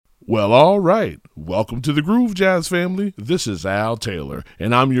Well, all right. Welcome to the Groove Jazz family. This is Al Taylor,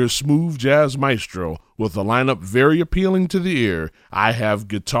 and I'm your smooth jazz maestro with a lineup very appealing to the ear. I have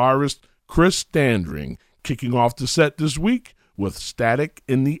guitarist Chris Standring kicking off the set this week with Static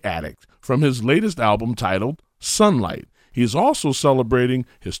in the Attic from his latest album titled Sunlight. He is also celebrating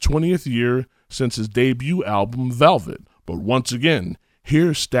his 20th year since his debut album Velvet. But once again,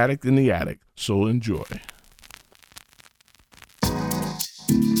 here's Static in the Attic, so enjoy.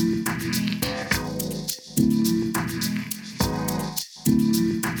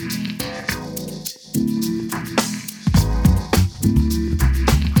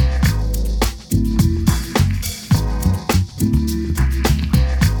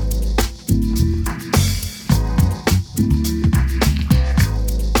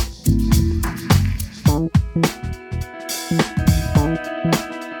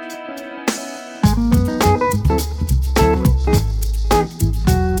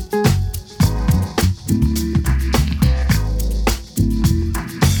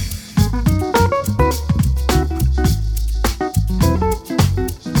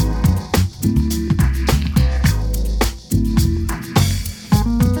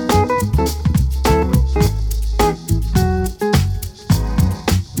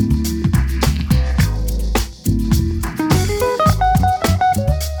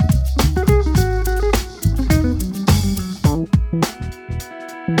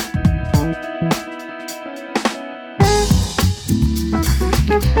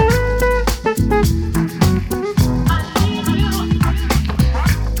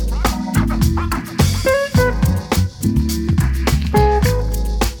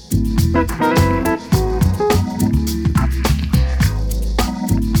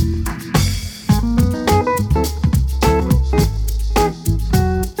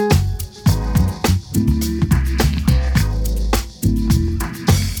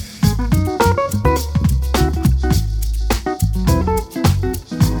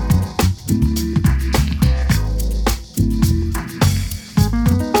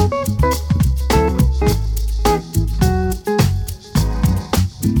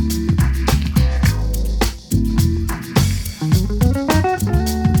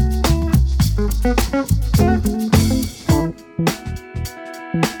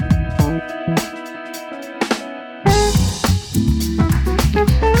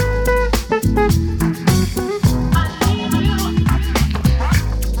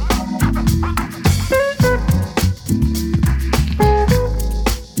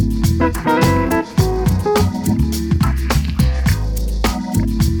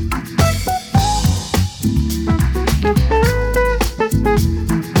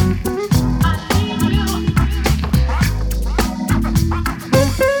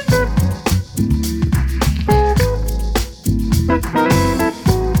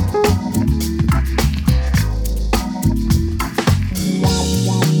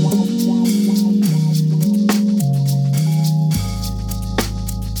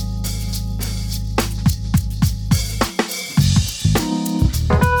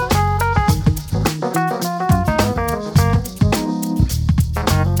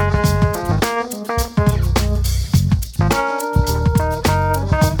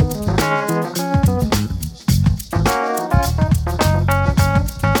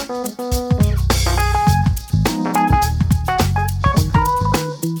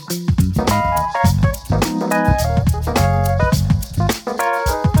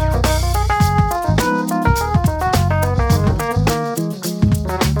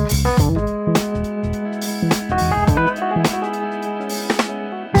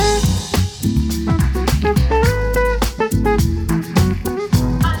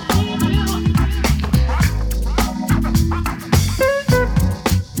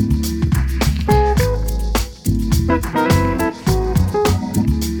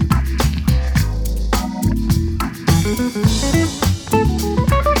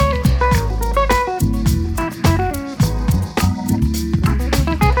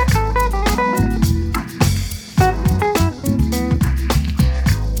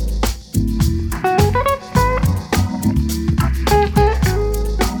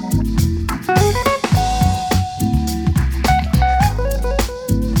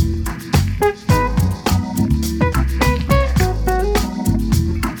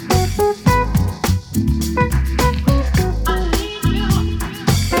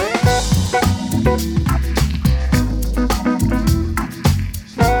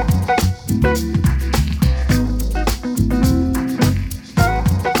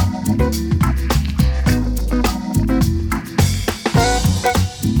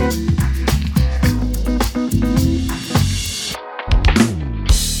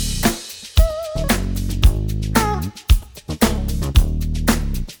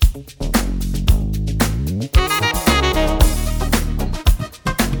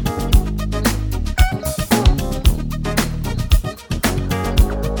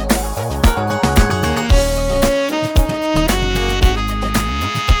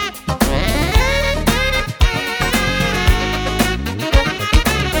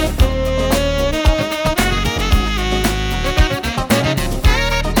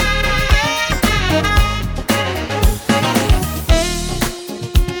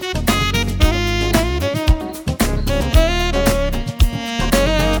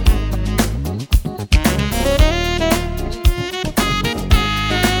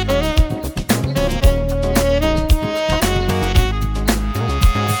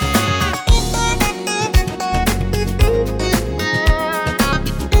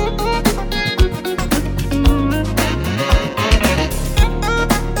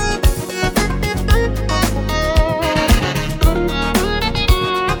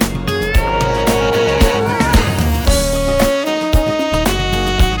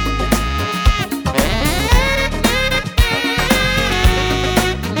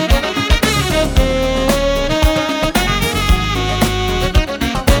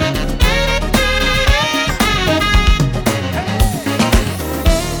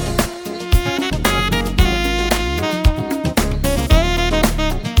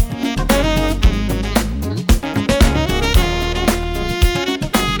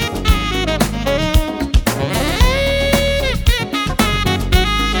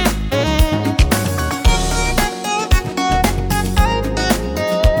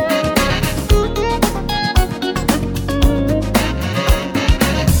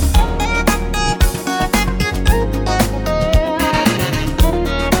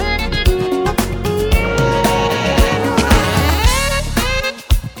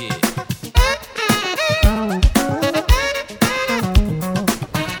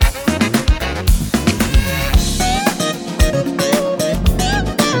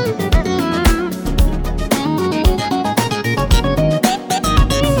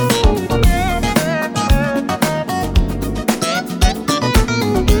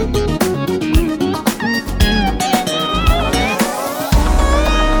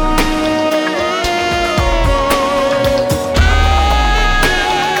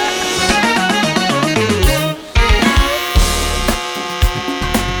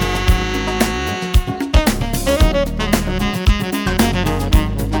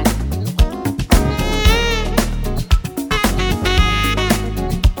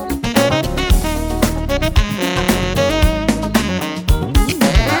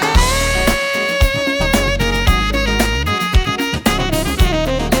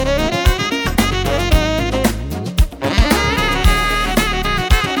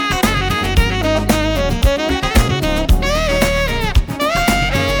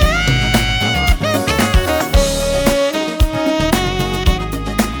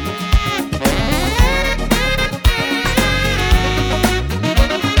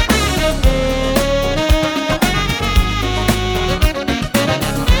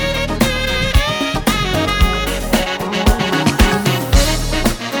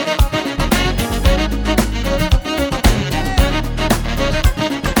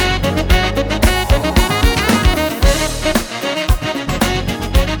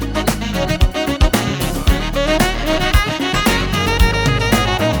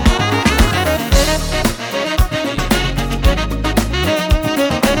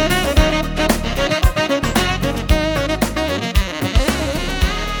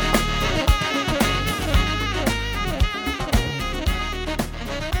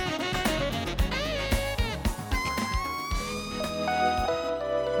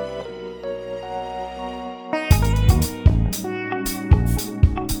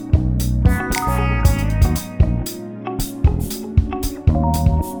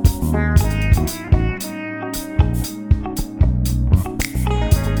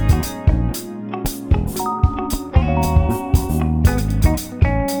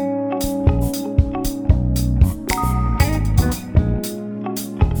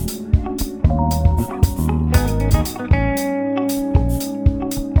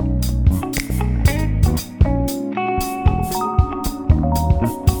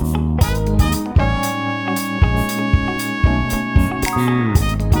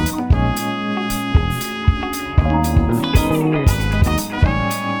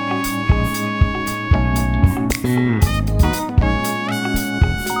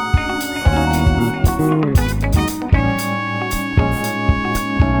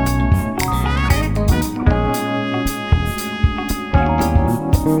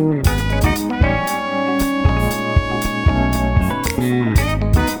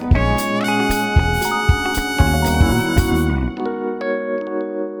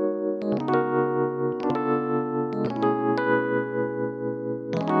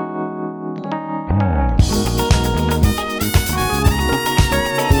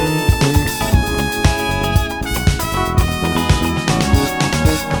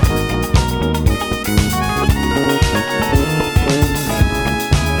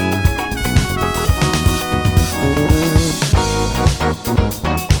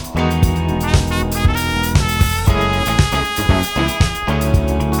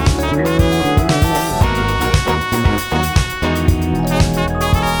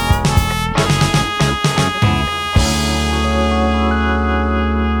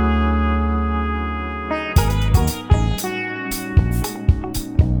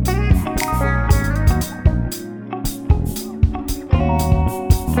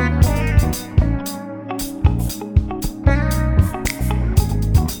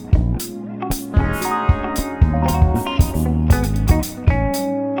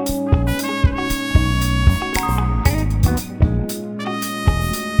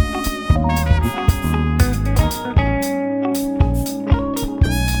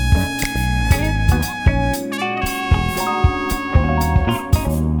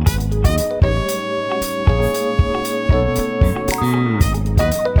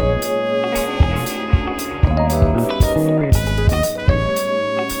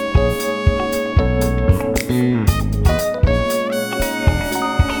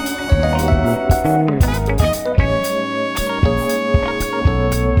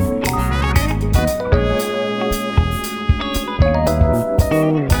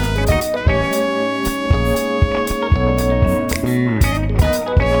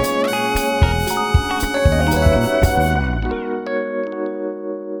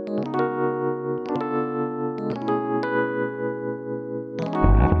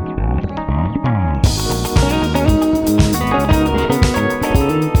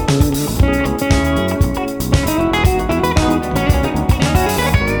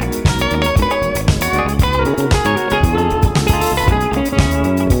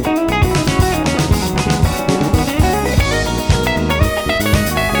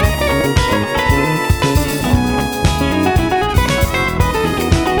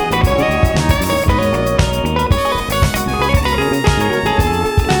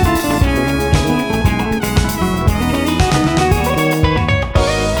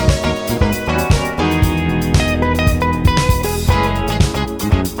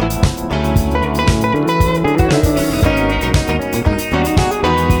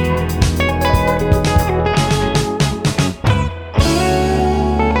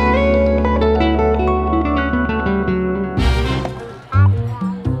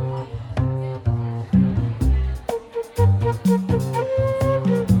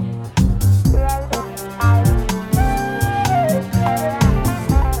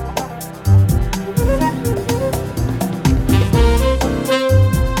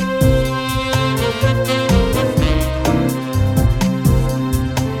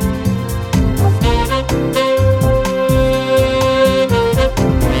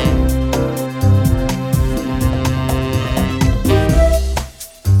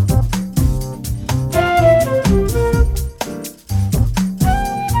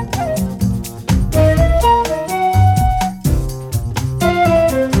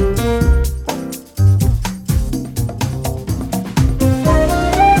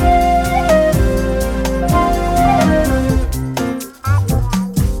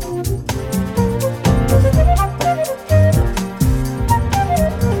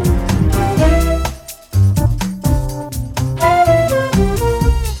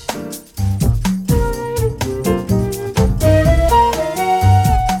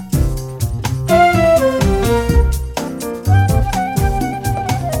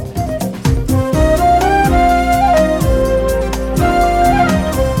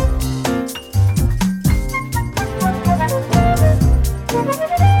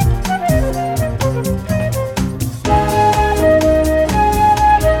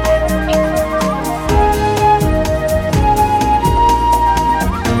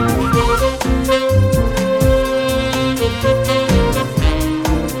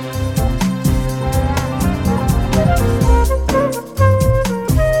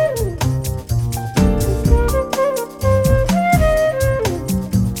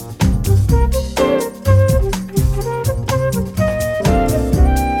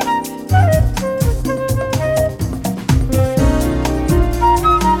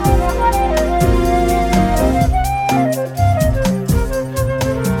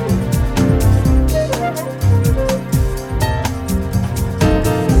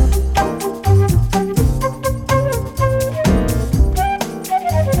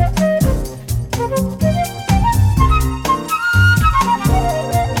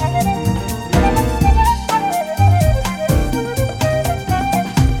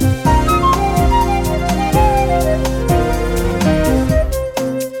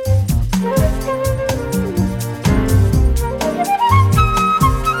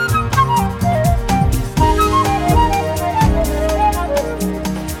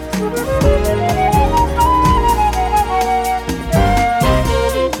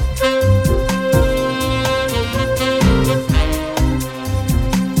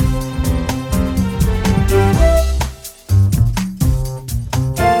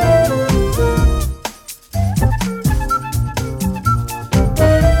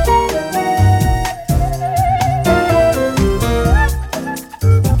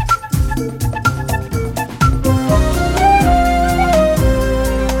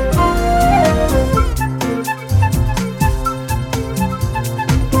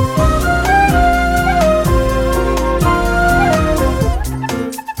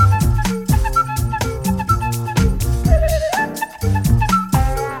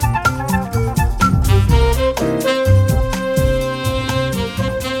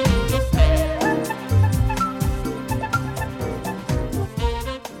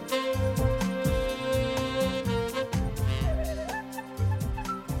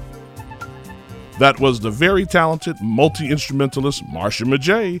 That was the very talented multi-instrumentalist Marcia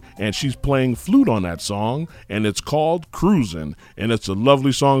Miget, and she's playing flute on that song, and it's called Cruisin', and it's a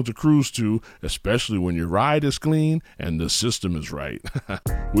lovely song to cruise to, especially when your ride is clean and the system is right.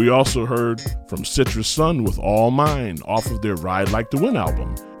 We also heard from Citrus Sun with All Mine off of their Ride Like the Wind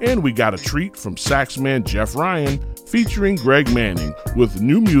album, and we got a treat from saxman Jeff Ryan featuring Greg Manning with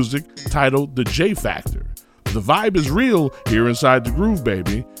new music titled The J Factor. The vibe is real here inside the groove,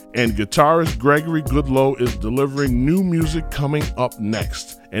 baby, and guitarist Gregory Goodloe is delivering new music coming up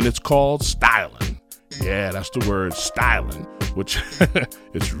next, and it's called Stylin'. Yeah, that's the word, stylin', which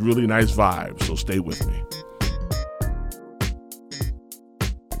it's really nice vibe, so stay with me.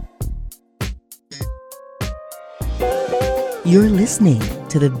 You're listening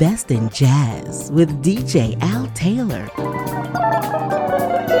to the best in jazz with DJ Al Taylor.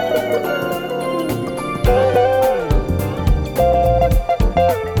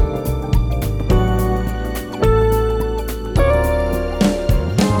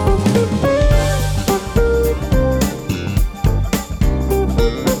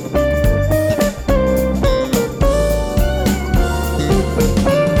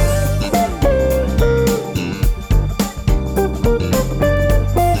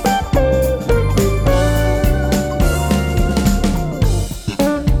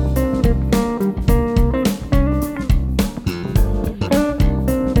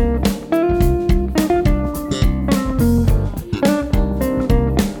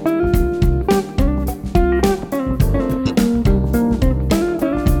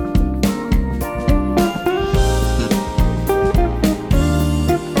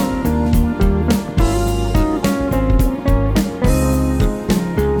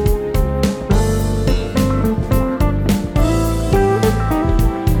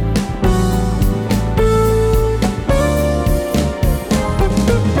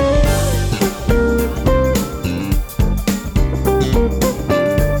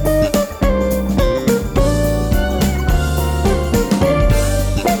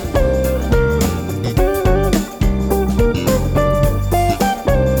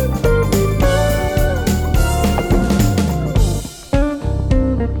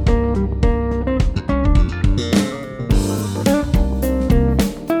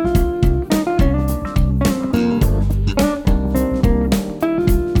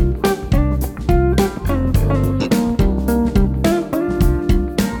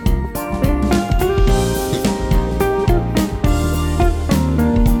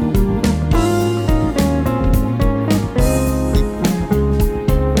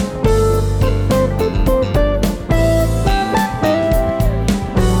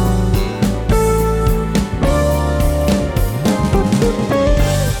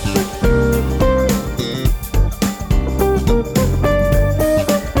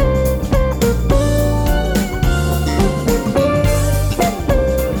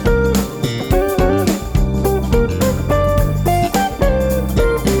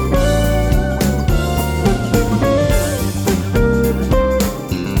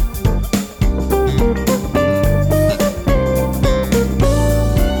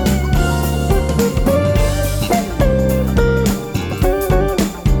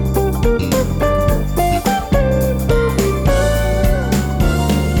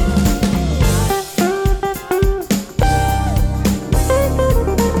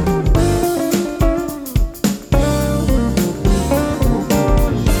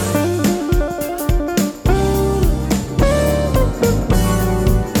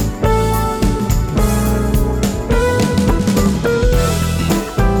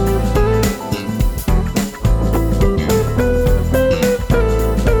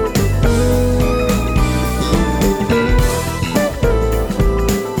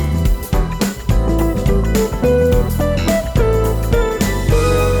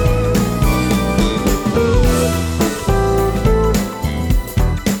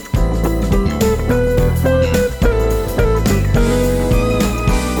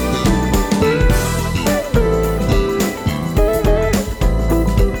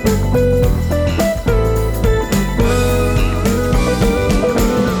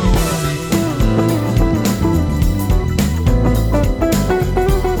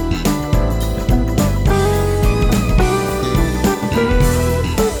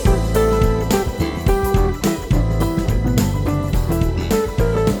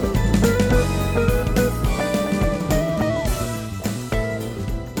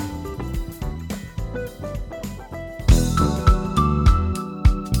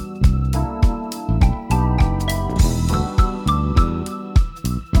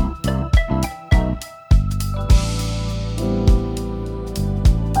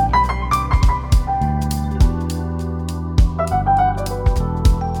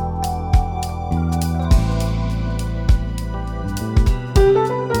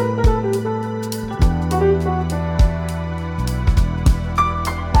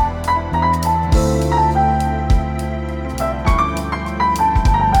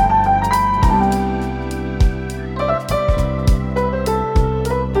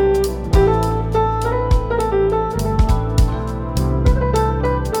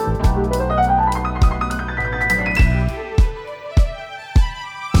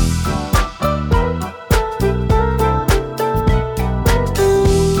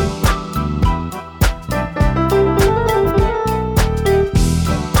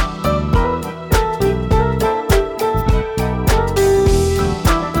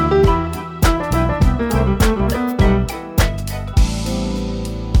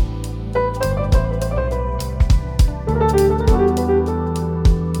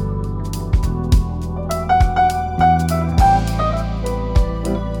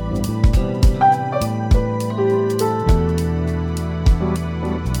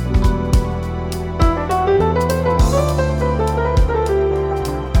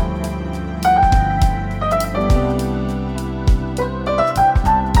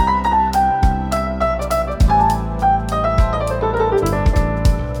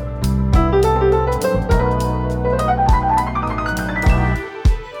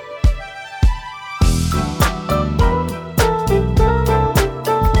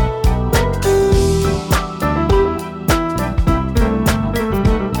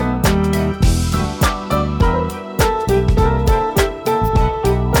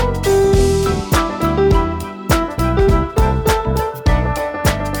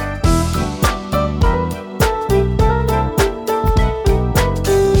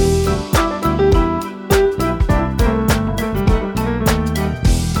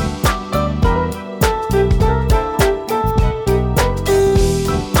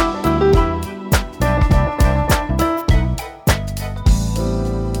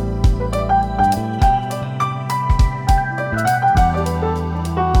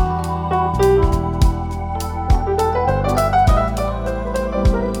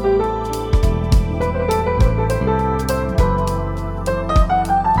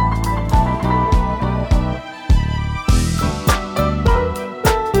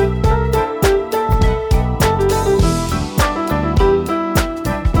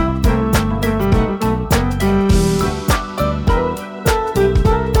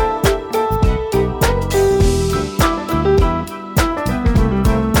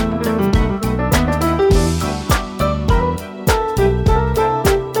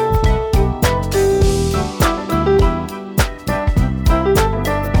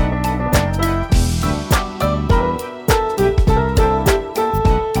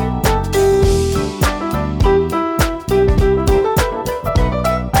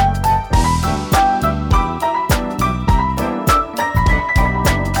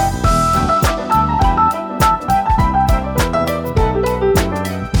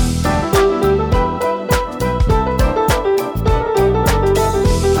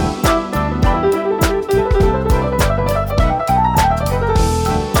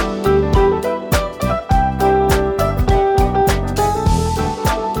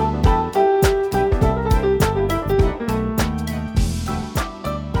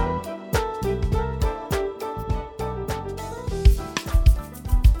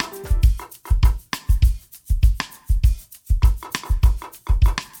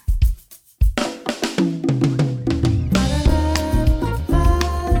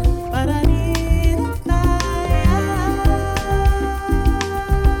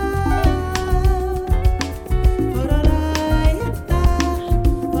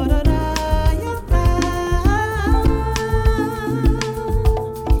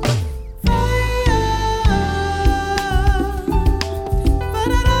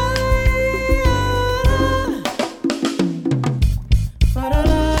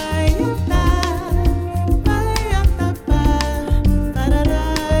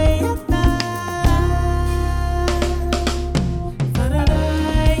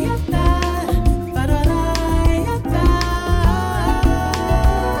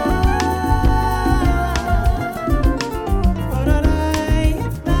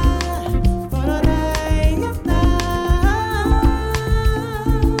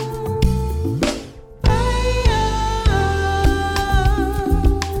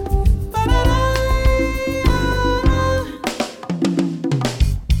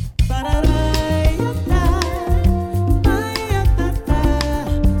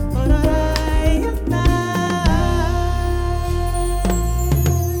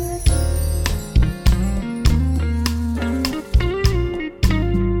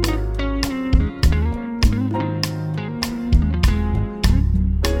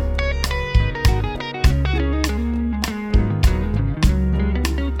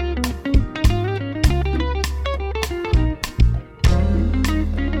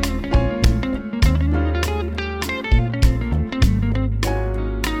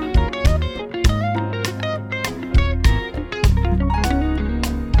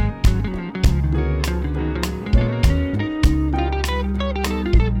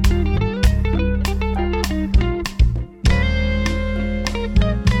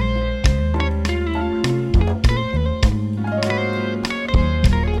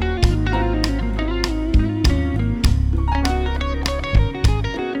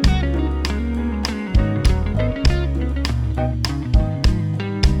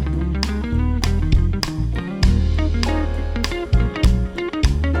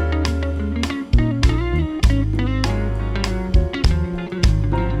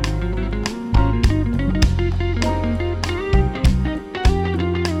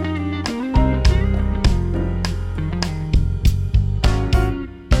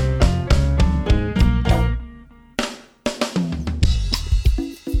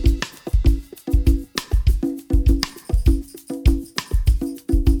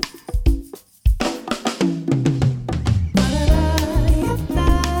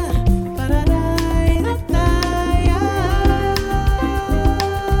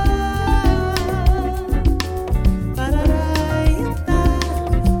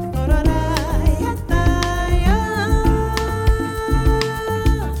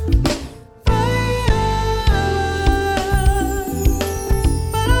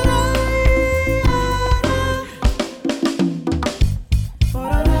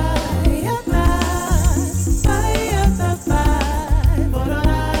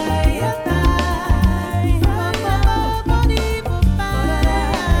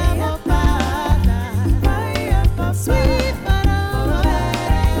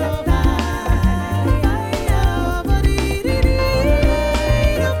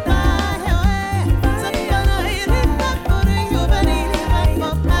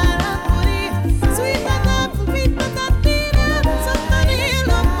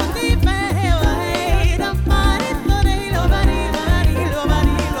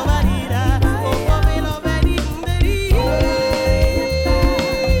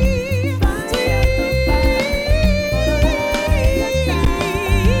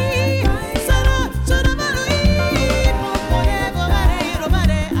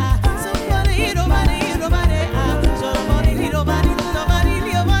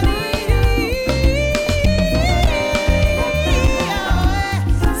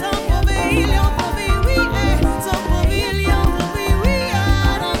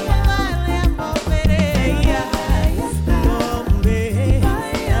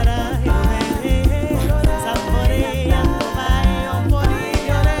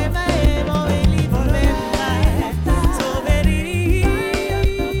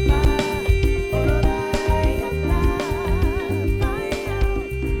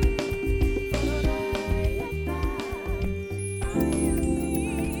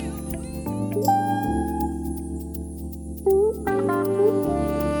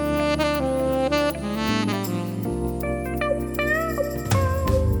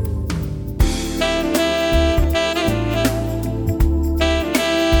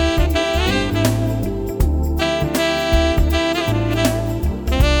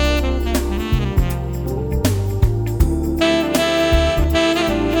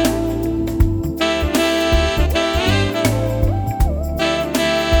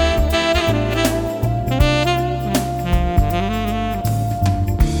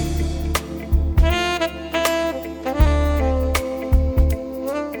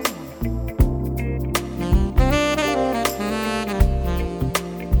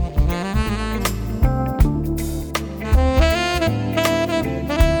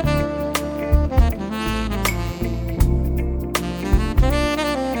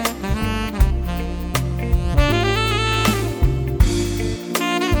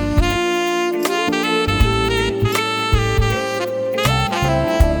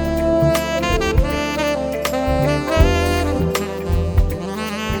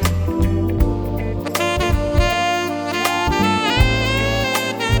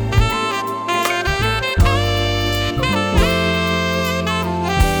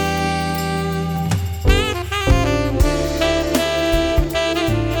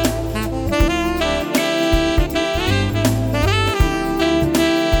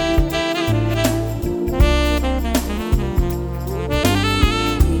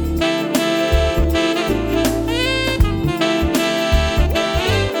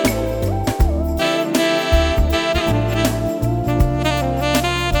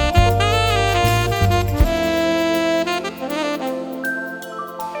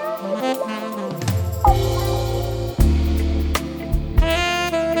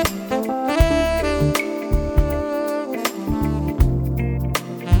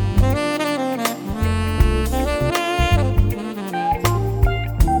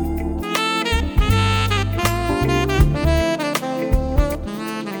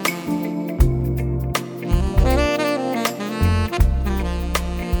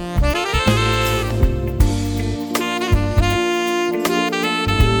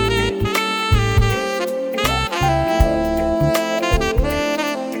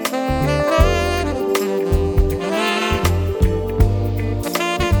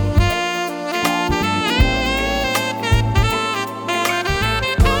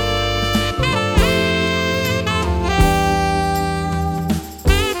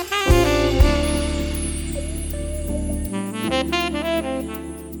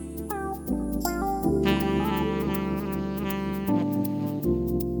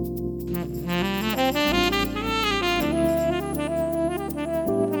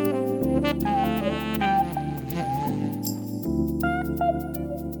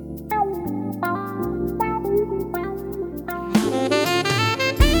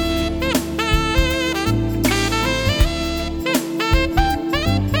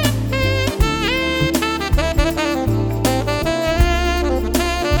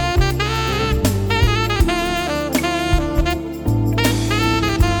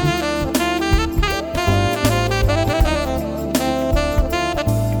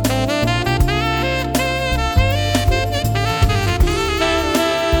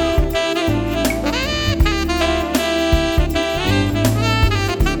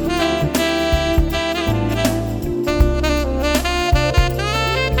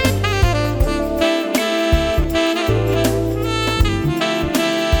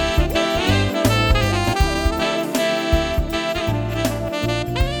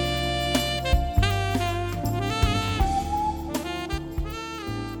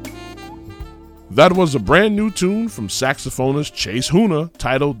 That was a brand new tune from saxophonist Chase Huna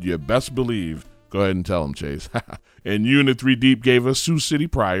titled You Best Believe. Go ahead and tell him, Chase. And Unit 3 Deep gave us Sioux City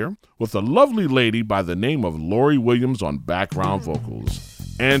Prior with a lovely lady by the name of Lori Williams on background vocals.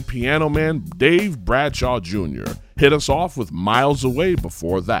 And piano man Dave Bradshaw Jr. hit us off with Miles Away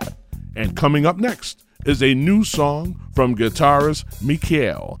before that. And coming up next is a new song from guitarist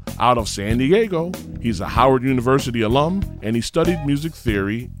Mikael out of San Diego. He's a Howard University alum, and he studied music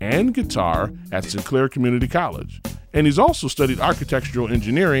theory and guitar at Sinclair Community College. And he's also studied architectural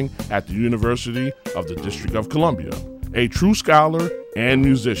engineering at the University of the District of Columbia. A true scholar and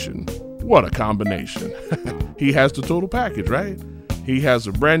musician. What a combination. He has the total package, right? He has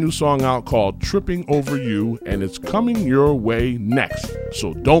a brand new song out called Tripping Over You, and it's coming your way next.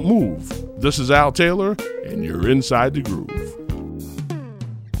 So don't move. This is Al Taylor, and you're inside the groove.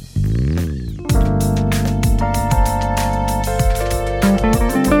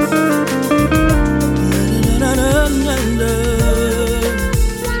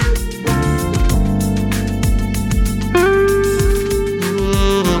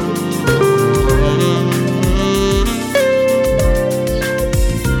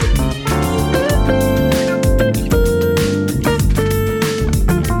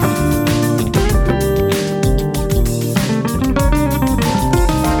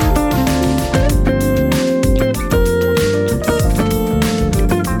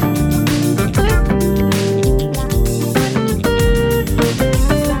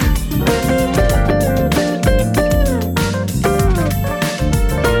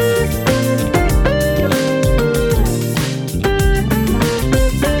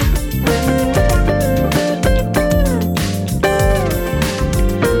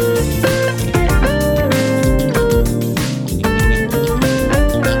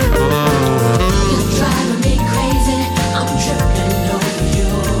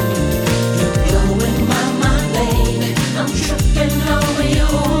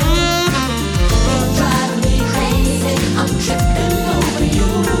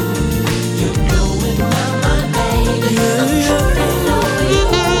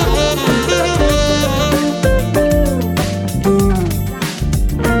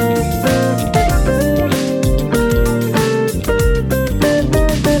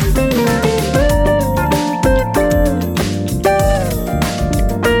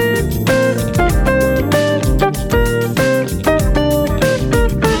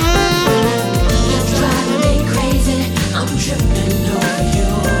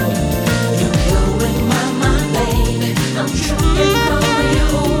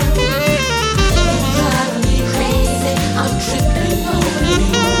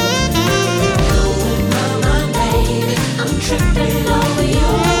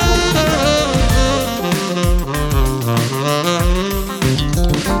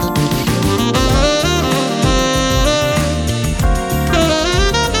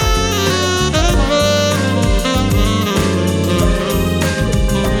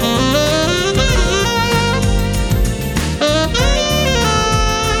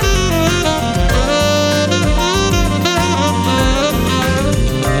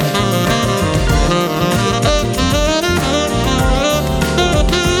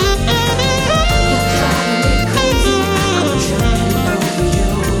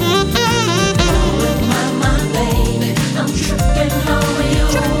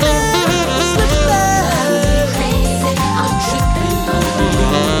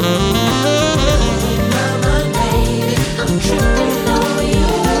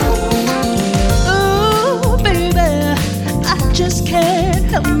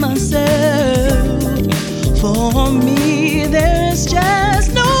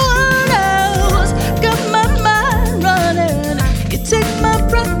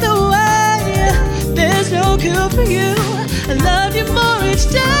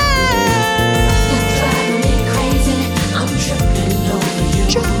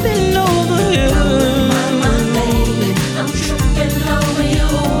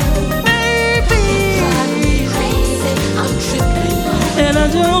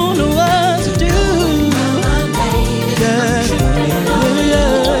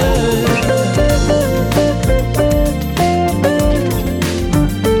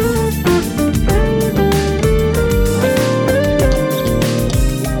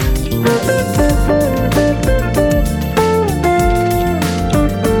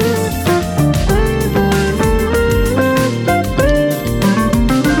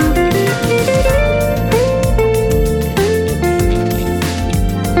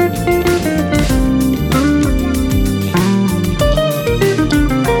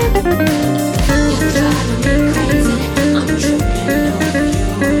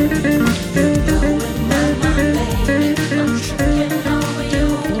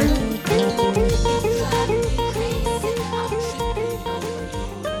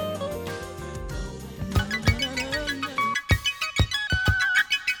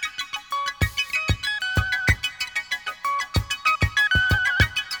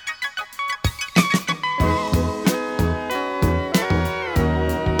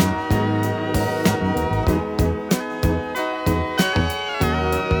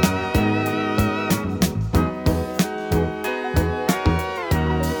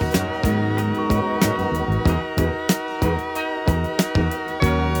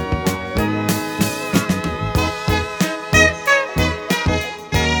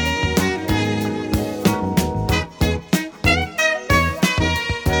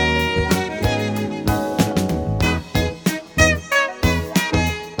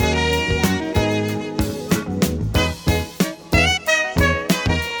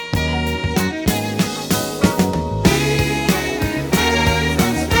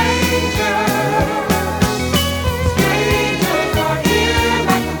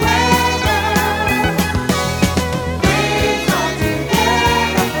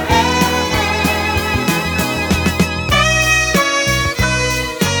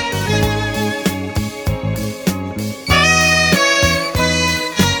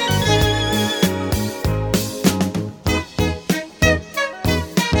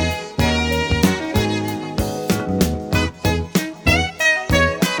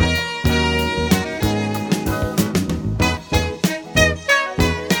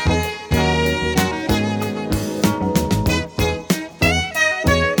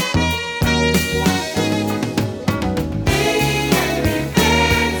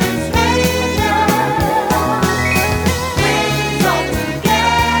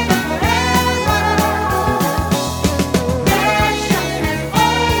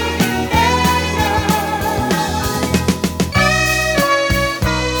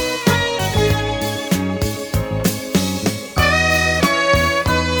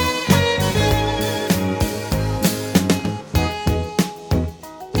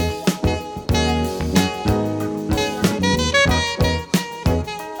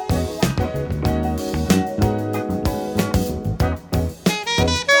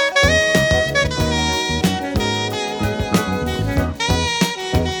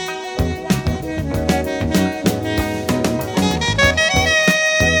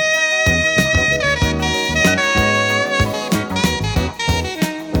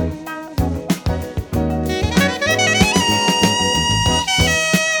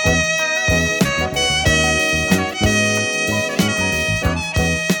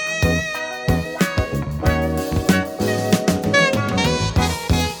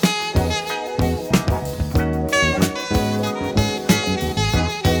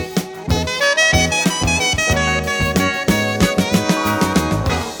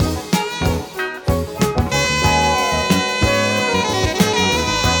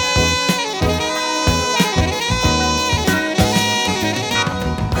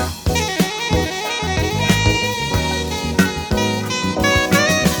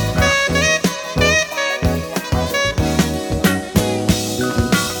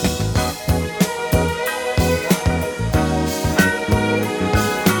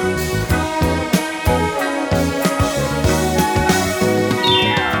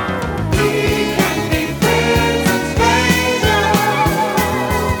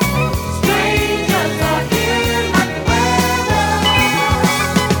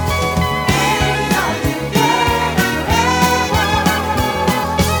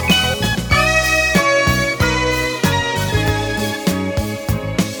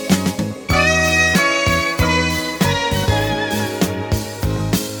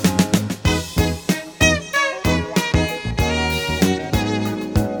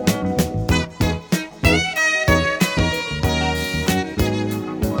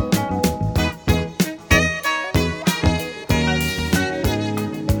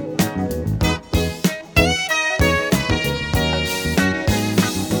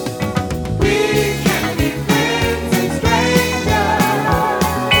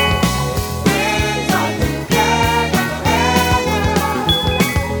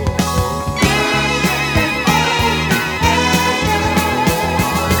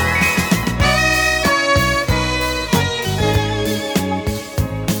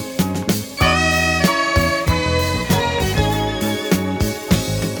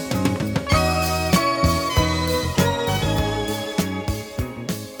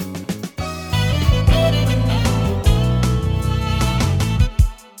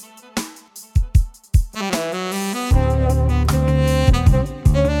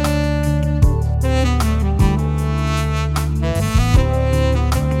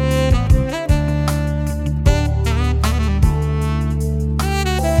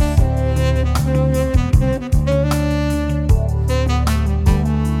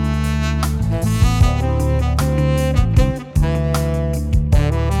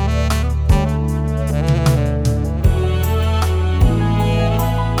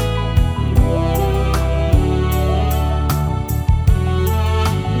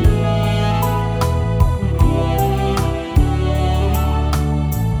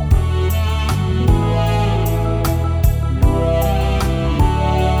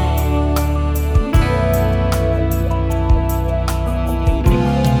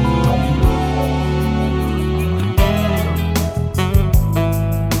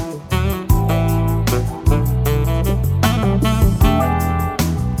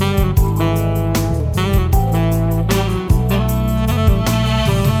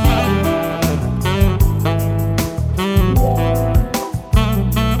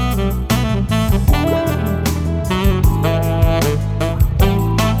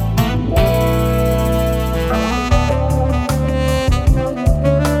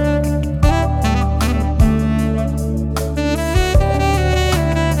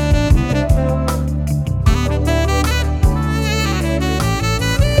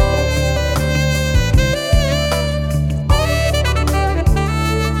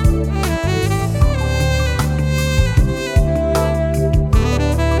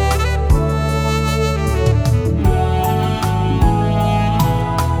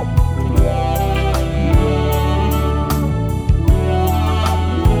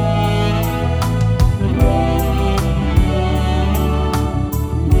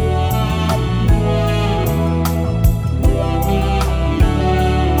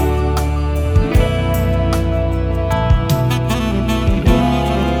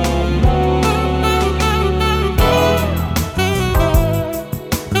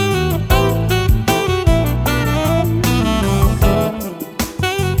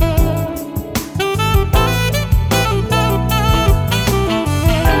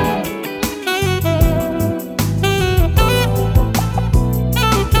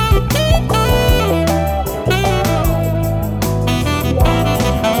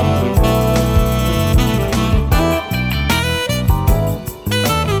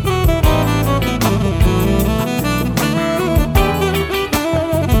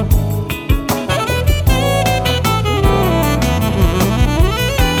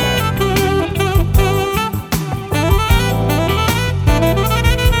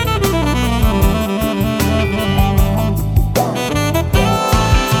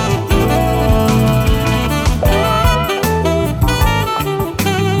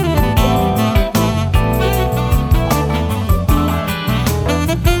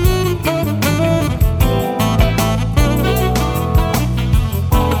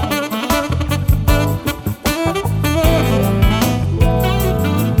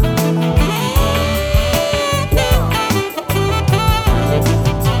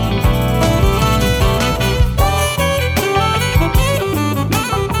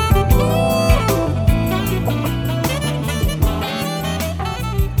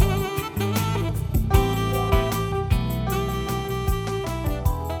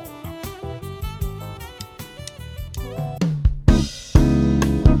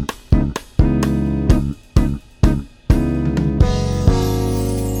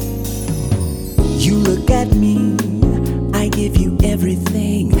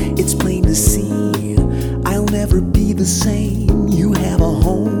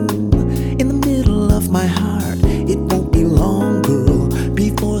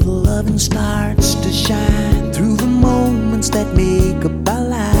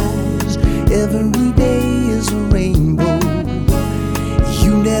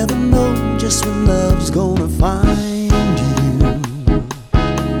 never know just when love's gonna find you.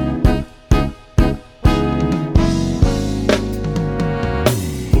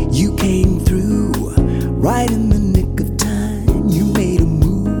 You came through right in the nick of time. You made a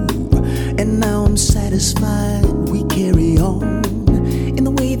move, and now I'm satisfied. We carry on in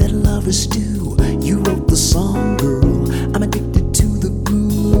the way that lovers do. You wrote the song, girl. I'm addicted to the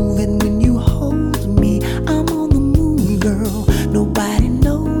groove, and when you hold me, I'm on the moon, girl. Nobody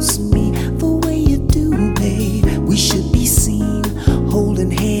knows me the way you do, babe. We should be seen holding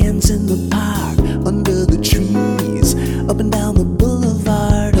hands in the park, under the trees, up and down the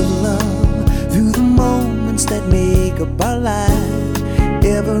boulevard of love, through the moments that make up our life.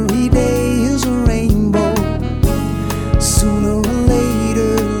 Every day is a rainbow. Sooner or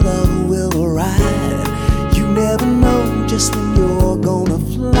later, love will arrive. You never know just when you're gonna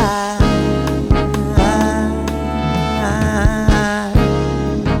fly.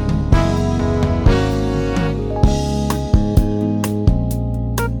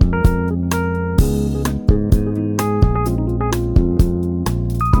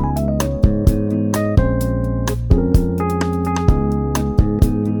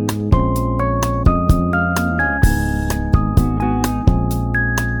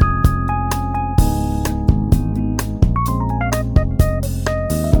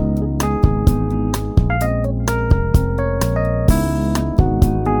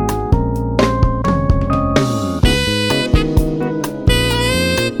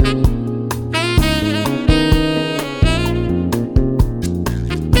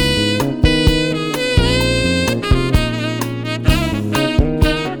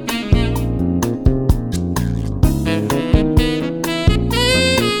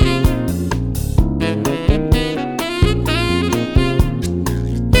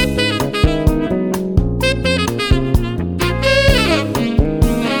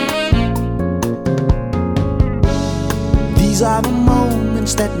 These are the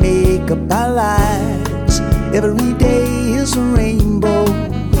moments that make up our lives. Every day is a rainbow.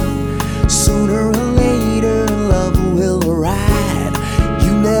 Sooner or later, love will arrive.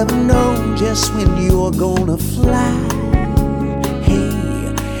 You never know just when you're gonna fly. Hey,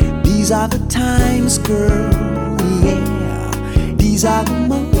 these are the times, girl, yeah. These are the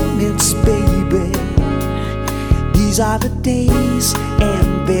moments, baby. These are the days,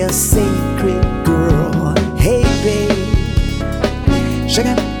 and they're sacred, girl. Hey, babe.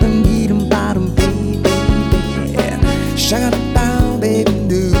 Shaka-dum-dee-dum-bottom, baby, shaka-dum, baby,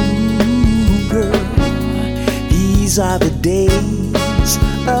 new girl. These are the days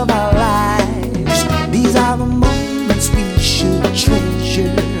of our lives. These are the moments we should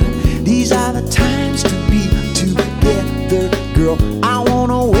treasure. These are the times to be together, girl. I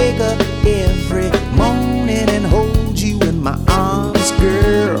wanna wake up every morning and hold you in my arms,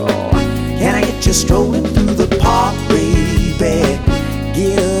 girl. Can I get you strolling through the park, baby?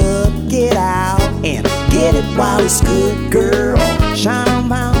 Get up, get out, and get it while it's good, girl. Shine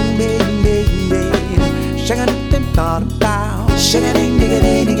round, baby, baby, baby. Shaka-dum-dum-dum-dum.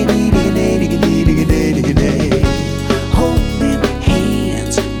 Shaka-ding-ding-a-ding-ding-a-ding-ding-a-ding-ding-a-ding. Holding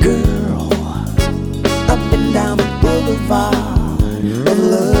hands, girl, up and down the boulevard of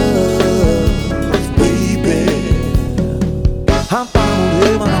love, baby. I'm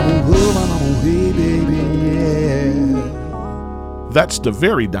hey, baby, yeah. That's the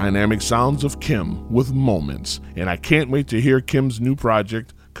very dynamic sounds of Kim with Moments, and I can't wait to hear Kim's new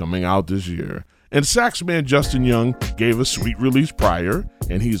project coming out this year. And saxman Justin Young gave a sweet release prior,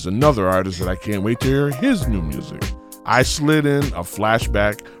 and he's another artist that I can't wait to hear his new music. I slid in a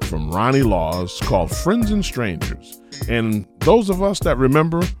flashback from Ronnie Laws called Friends and Strangers. And those of us that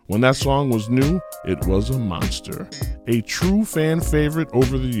remember when that song was new, it was a monster. A true fan favorite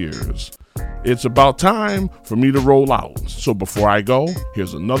over the years. It's about time for me to roll out. So before I go,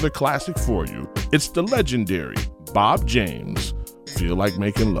 here's another classic for you. It's the legendary Bob James, Feel Like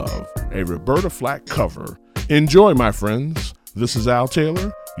Making Love, a Roberta Flack cover. Enjoy, my friends. This is Al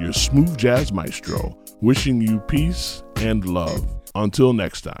Taylor, your smooth jazz maestro, wishing you peace and love. Until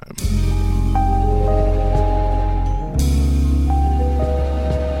next time.